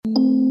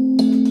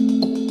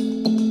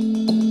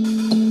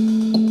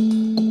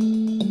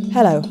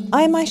Hello,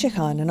 I'm Aisha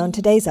Khan, and on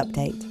today's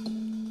update,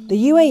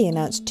 the UAE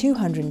announced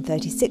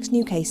 236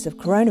 new cases of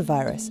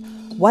coronavirus,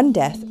 1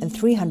 death and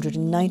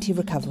 390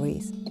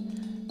 recoveries.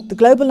 The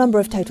global number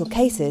of total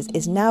cases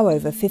is now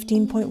over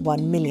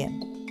 15.1 million.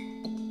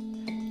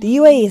 The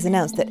UAE has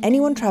announced that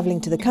anyone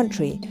travelling to the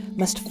country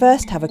must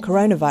first have a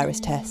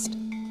coronavirus test.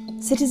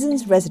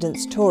 Citizens,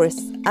 residents,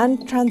 tourists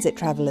and transit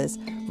travellers,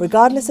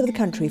 regardless of the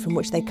country from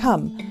which they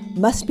come,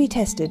 must be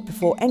tested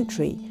before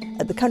entry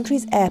at the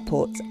country's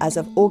airports as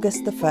of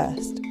August the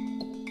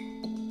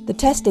 1st. The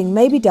testing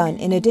may be done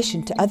in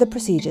addition to other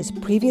procedures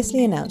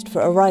previously announced for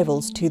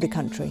arrivals to the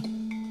country.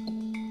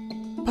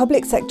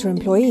 Public sector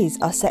employees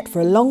are set for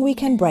a long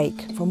weekend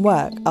break from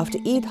work after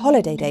Eid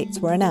holiday dates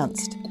were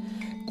announced.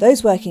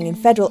 Those working in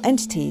federal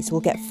entities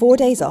will get 4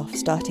 days off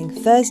starting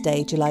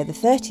Thursday, July the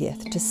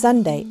 30th to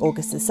Sunday,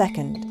 August the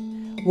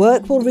 2nd.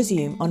 Work will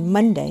resume on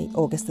Monday,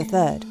 August the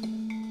 3rd.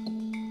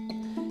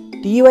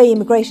 The UAE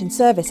Immigration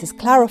Service has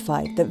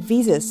clarified that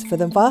visas for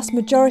the vast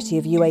majority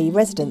of UAE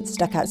residents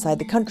stuck outside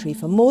the country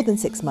for more than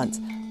 6 months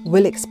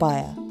will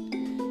expire.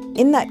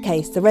 In that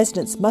case, the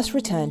residents must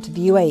return to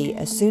the UAE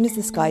as soon as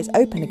the skies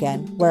open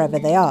again, wherever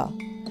they are.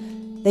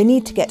 They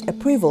need to get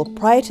approval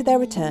prior to their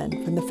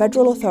return from the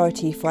Federal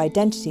Authority for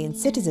Identity and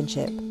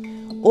Citizenship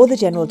or the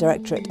General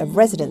Directorate of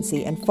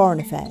Residency and Foreign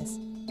Affairs.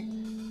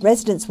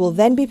 Residents will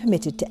then be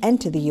permitted to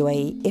enter the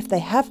UAE if they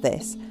have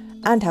this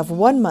and have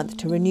 1 month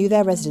to renew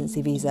their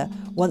residency visa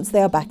once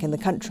they are back in the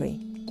country.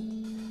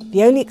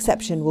 The only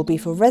exception will be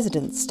for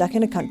residents stuck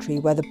in a country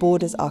where the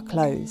borders are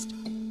closed.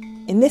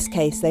 In this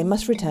case, they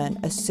must return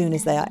as soon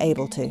as they are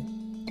able to.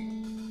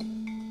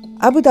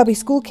 Abu Dhabi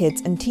school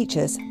kids and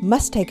teachers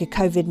must take a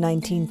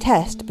COVID-19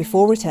 test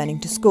before returning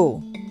to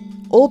school.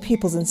 All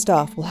pupils and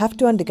staff will have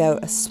to undergo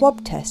a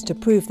swab test to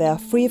prove they are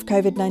free of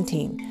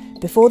COVID-19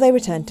 before they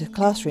return to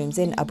classrooms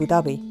in Abu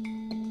Dhabi.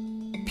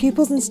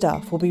 Pupils and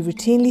staff will be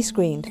routinely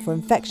screened for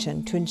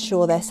infection to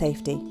ensure their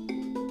safety.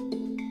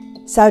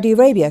 Saudi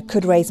Arabia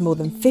could raise more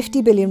than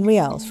 50 billion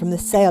riyals from the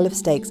sale of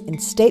stakes in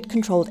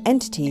state-controlled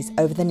entities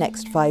over the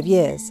next 5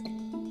 years.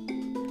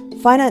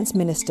 Finance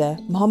Minister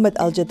Mohammed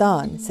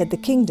Al-Jadaan said the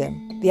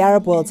kingdom, the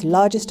Arab world's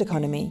largest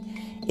economy,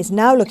 is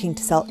now looking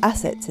to sell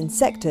assets in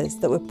sectors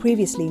that were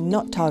previously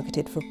not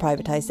targeted for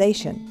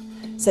privatisation,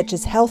 such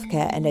as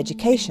healthcare and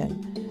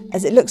education,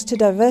 as it looks to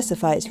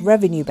diversify its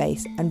revenue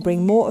base and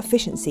bring more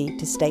efficiency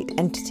to state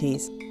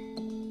entities.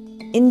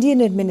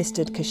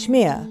 Indian-administered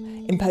Kashmir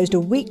imposed a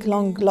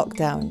week-long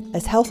lockdown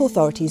as health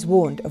authorities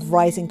warned of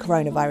rising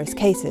coronavirus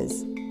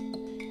cases.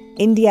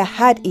 India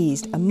had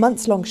eased a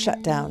months-long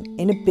shutdown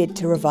in a bid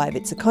to revive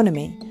its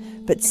economy,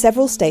 but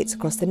several states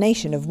across the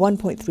nation of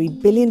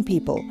 1.3 billion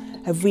people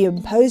have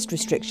reimposed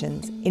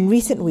restrictions in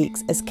recent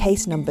weeks as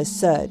case numbers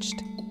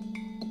surged.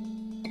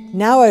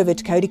 Now over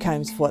to Cody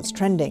Combs for what's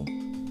trending.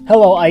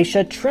 Hello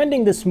Aisha,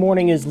 trending this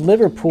morning is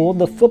Liverpool.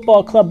 The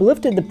football club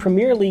lifted the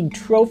Premier League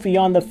trophy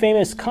on the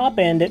famous Kop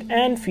End at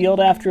Anfield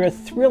after a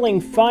thrilling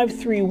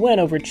 5-3 win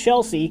over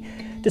Chelsea.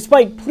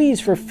 Despite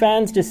pleas for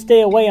fans to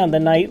stay away on the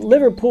night,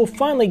 Liverpool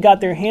finally got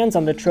their hands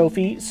on the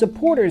trophy.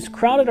 Supporters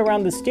crowded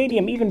around the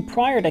stadium even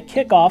prior to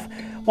kickoff,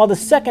 while the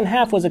second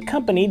half was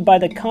accompanied by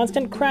the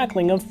constant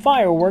crackling of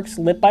fireworks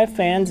lit by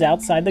fans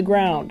outside the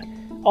ground.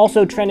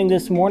 Also trending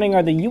this morning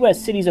are the U.S.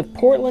 cities of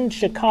Portland,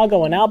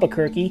 Chicago, and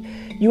Albuquerque.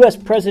 U.S.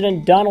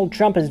 President Donald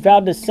Trump has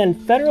vowed to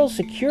send federal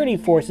security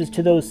forces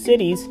to those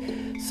cities.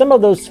 Some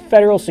of those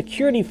federal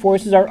security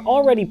forces are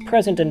already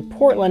present in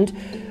Portland,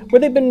 where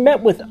they've been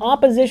met with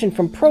opposition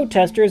from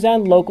protesters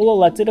and local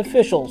elected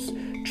officials.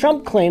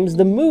 Trump claims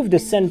the move to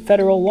send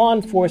federal law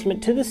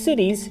enforcement to the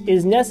cities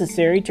is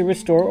necessary to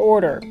restore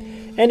order.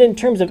 And in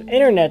terms of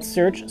internet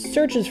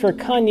searches for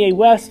Kanye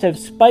West have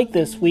spiked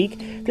this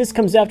week. This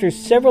comes after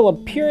several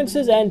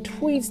appearances and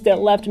tweets that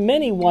left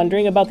many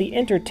wondering about the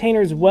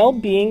entertainer's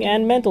well-being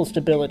and mental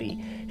stability.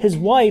 His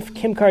wife,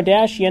 Kim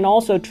Kardashian,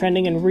 also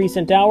trending in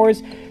recent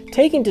hours,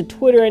 taking to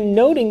Twitter and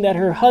noting that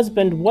her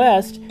husband,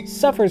 West,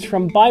 suffers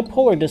from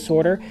bipolar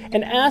disorder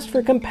and asked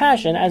for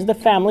compassion as the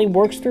family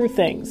works through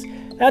things.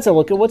 That's a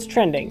look at what's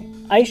trending.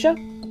 Aisha?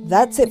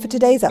 That's it for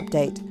today's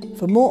update.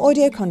 For more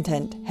audio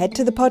content, head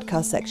to the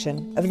podcast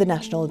section of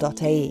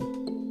thenational.ae.